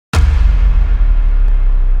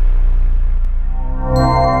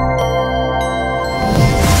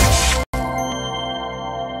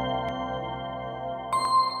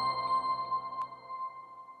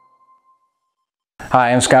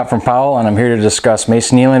Hi, I'm Scott from Powell, and I'm here to discuss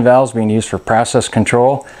mason annealing valves being used for process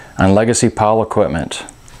control on legacy Powell equipment.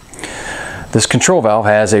 This control valve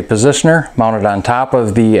has a positioner mounted on top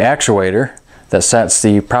of the actuator that sets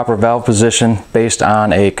the proper valve position based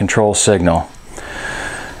on a control signal.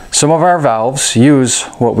 Some of our valves use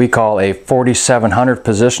what we call a 4700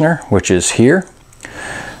 positioner, which is here,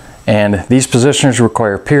 and these positioners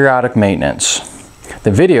require periodic maintenance. The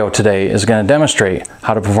video today is going to demonstrate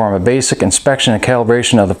how to perform a basic inspection and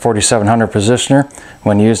calibration of the 4700 positioner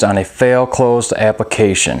when used on a fail-closed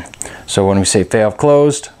application. So when we say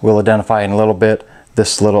fail-closed, we'll identify in a little bit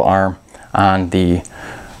this little arm on the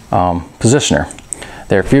positioner.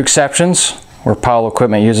 There are a few exceptions where Powell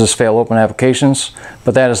equipment uses fail-open applications,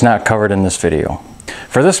 but that is not covered in this video.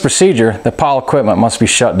 For this procedure, the Powell equipment must be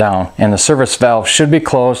shut down and the service valve should be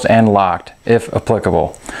closed and locked if applicable.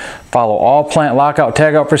 Follow all plant lockout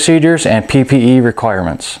tagout procedures and PPE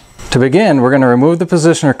requirements. To begin, we're going to remove the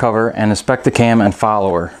positioner cover and inspect the cam and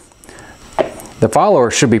follower. The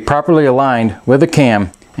follower should be properly aligned with the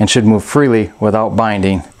cam and should move freely without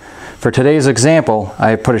binding. For today's example,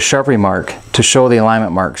 I put a Sharpie mark to show the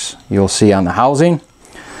alignment marks you'll see on the housing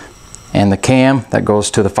and the cam that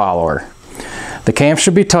goes to the follower. The cam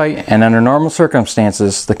should be tight, and under normal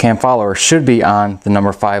circumstances, the cam follower should be on the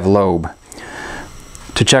number 5 lobe.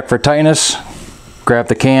 To check for tightness, grab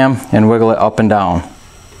the cam and wiggle it up and down.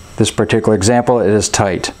 This particular example, it is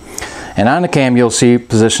tight. And on the cam, you'll see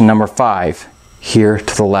position number 5 here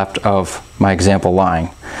to the left of my example line.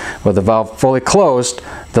 With the valve fully closed,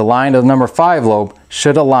 the line of the number 5 lobe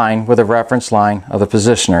should align with the reference line of the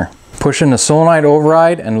positioner. Push in the solenoid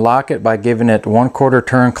override and lock it by giving it 1/4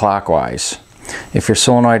 turn clockwise. If your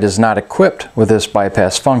solenoid is not equipped with this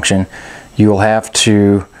bypass function, you will have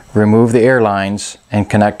to remove the air lines and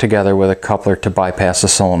connect together with a coupler to bypass the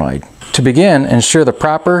solenoid. To begin, ensure the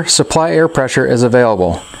proper supply air pressure is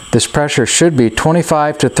available. This pressure should be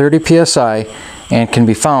 25 to 30 psi and can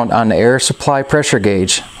be found on the air supply pressure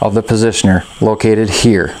gauge of the positioner located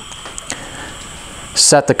here.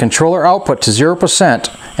 Set the controller output to 0%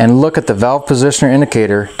 and look at the valve positioner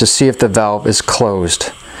indicator to see if the valve is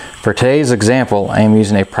closed. For today's example, I am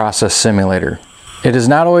using a process simulator. It is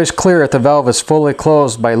not always clear if the valve is fully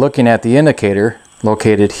closed by looking at the indicator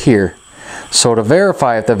located here. So to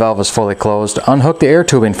verify if the valve is fully closed, unhook the air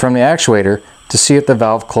tubing from the actuator to see if the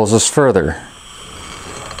valve closes further.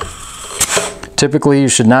 Typically you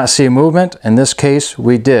should not see a movement. In this case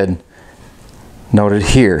we did. Noted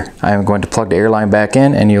here. I am going to plug the air line back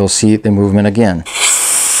in and you'll see the movement again.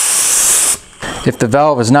 If the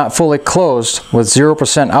valve is not fully closed with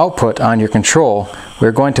 0% output on your control,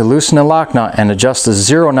 we're going to loosen the lock nut and adjust the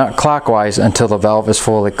 0 nut clockwise until the valve is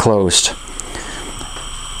fully closed.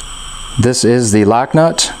 This is the lock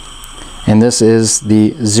nut and this is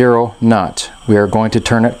the 0 nut. We are going to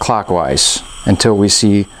turn it clockwise until we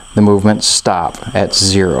see the movement stop at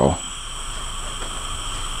 0.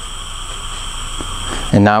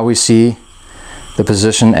 And now we see the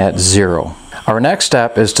position at 0. Our next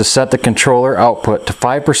step is to set the controller output to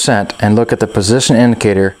 5% and look at the position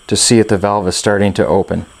indicator to see if the valve is starting to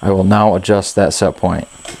open. I will now adjust that set point.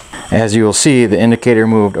 As you will see, the indicator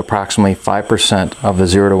moved approximately 5% of the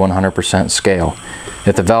 0 to 100% scale.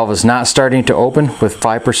 If the valve is not starting to open with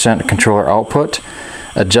 5% controller output,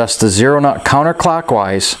 adjust the 0 nut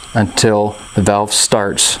counterclockwise until the valve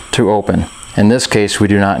starts to open. In this case, we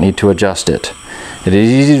do not need to adjust it. It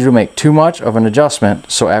is easy to make too much of an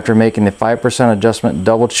adjustment, so after making the 5% adjustment,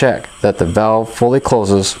 double check that the valve fully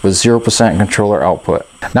closes with 0% controller output.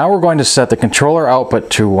 Now we're going to set the controller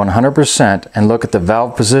output to 100% and look at the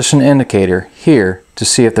valve position indicator here to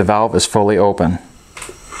see if the valve is fully open.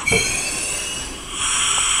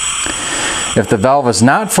 If the valve is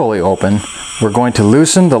not fully open, we're going to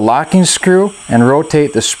loosen the locking screw and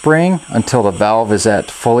rotate the spring until the valve is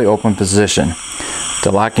at fully open position.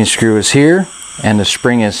 The locking screw is here and the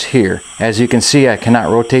spring is here. As you can see, I cannot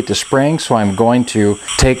rotate the spring, so I'm going to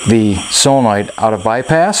take the solenoid out of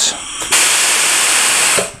bypass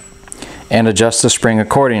and adjust the spring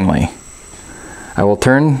accordingly. I will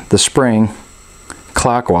turn the spring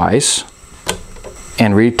clockwise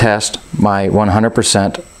and retest my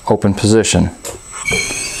 100% open position.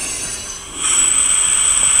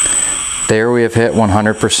 There we have hit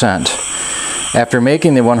 100%. After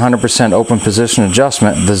making the 100% open position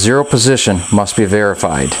adjustment, the 0 position must be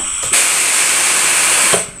verified.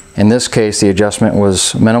 In this case, the adjustment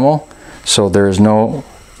was minimal, so there is no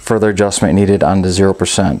further adjustment needed on the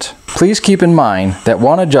 0%. Please keep in mind that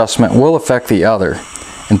one adjustment will affect the other,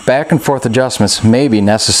 and back and forth adjustments may be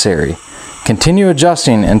necessary. Continue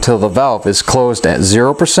adjusting until the valve is closed at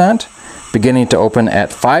 0%, beginning to open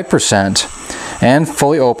at 5%, and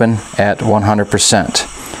fully open at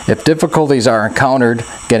 100%. If difficulties are encountered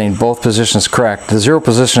getting both positions correct, the 0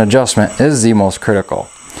 position adjustment is the most critical.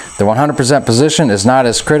 The 100% position is not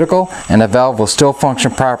as critical, and the valve will still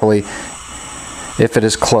function properly if it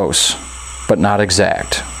is close, but not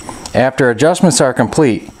exact. After adjustments are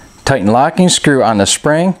complete, tighten locking screw on the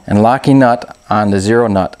spring and locking nut on the 0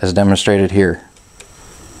 nut as demonstrated here.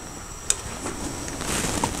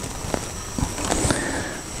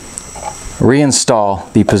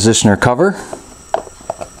 Reinstall the positioner cover.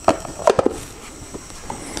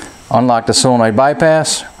 Unlock the solenoid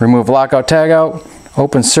bypass, remove lockout tagout,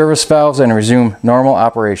 open service valves, and resume normal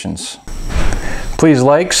operations. Please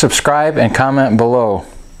like, subscribe, and comment below.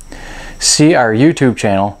 See our YouTube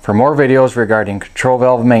channel for more videos regarding control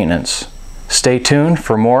valve maintenance. Stay tuned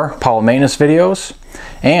for more Powell maintenance videos,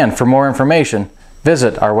 and for more information,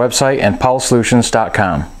 visit our website and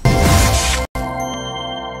powellsolutions.com.